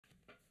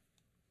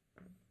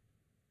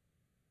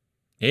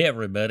Hey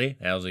everybody,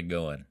 how's it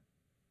going?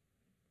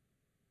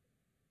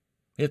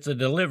 It's a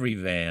delivery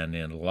van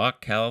in Locke,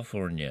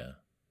 California.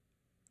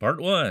 Part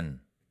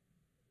 1.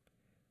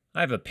 I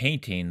have a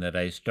painting that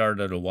I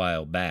started a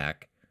while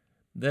back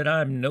that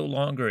I'm no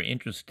longer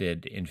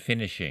interested in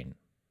finishing.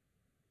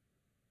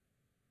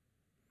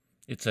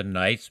 It's a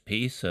nice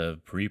piece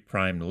of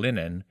pre-primed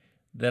linen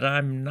that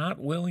I'm not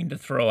willing to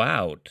throw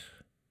out,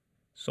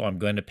 so I'm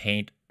going to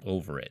paint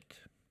over it.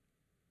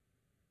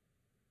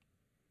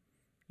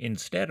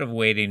 Instead of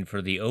waiting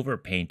for the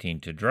overpainting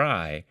to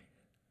dry,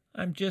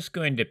 I'm just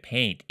going to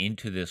paint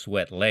into this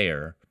wet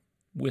layer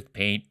with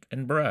paint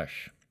and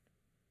brush.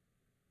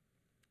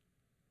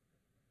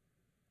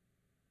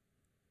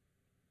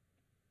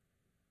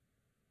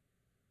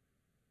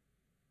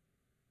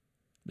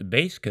 The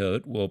base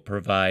coat will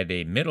provide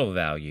a middle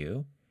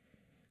value,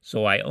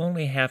 so I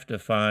only have to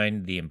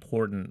find the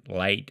important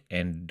light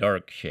and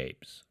dark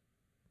shapes.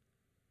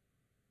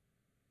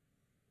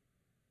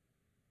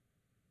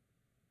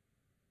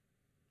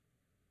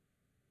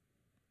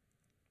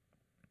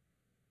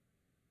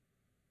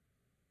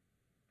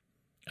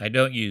 I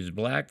don't use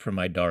black for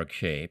my dark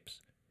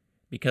shapes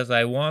because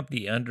I want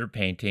the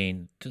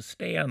underpainting to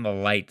stay on the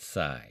light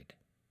side.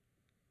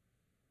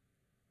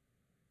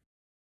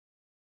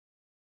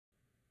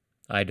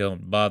 I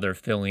don't bother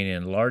filling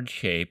in large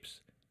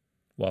shapes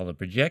while the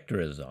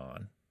projector is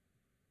on.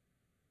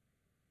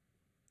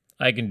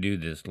 I can do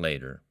this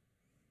later.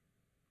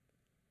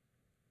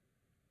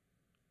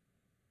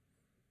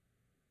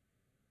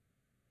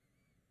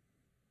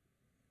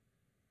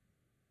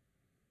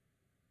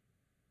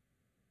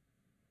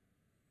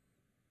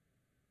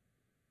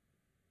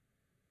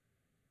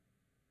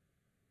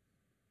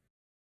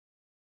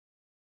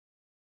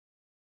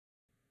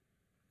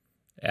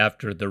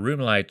 After the room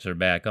lights are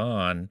back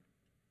on,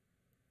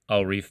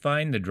 I'll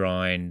refine the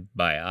drawing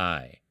by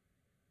eye.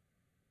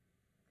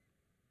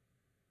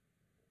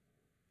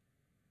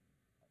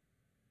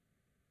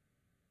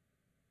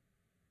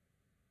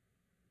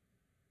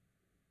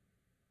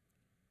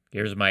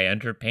 Here's my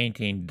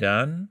underpainting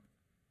done.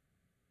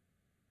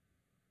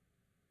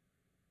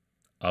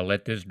 I'll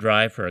let this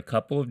dry for a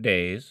couple of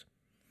days,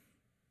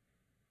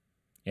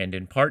 and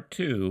in part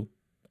 2,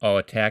 I'll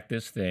attack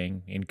this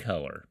thing in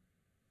color.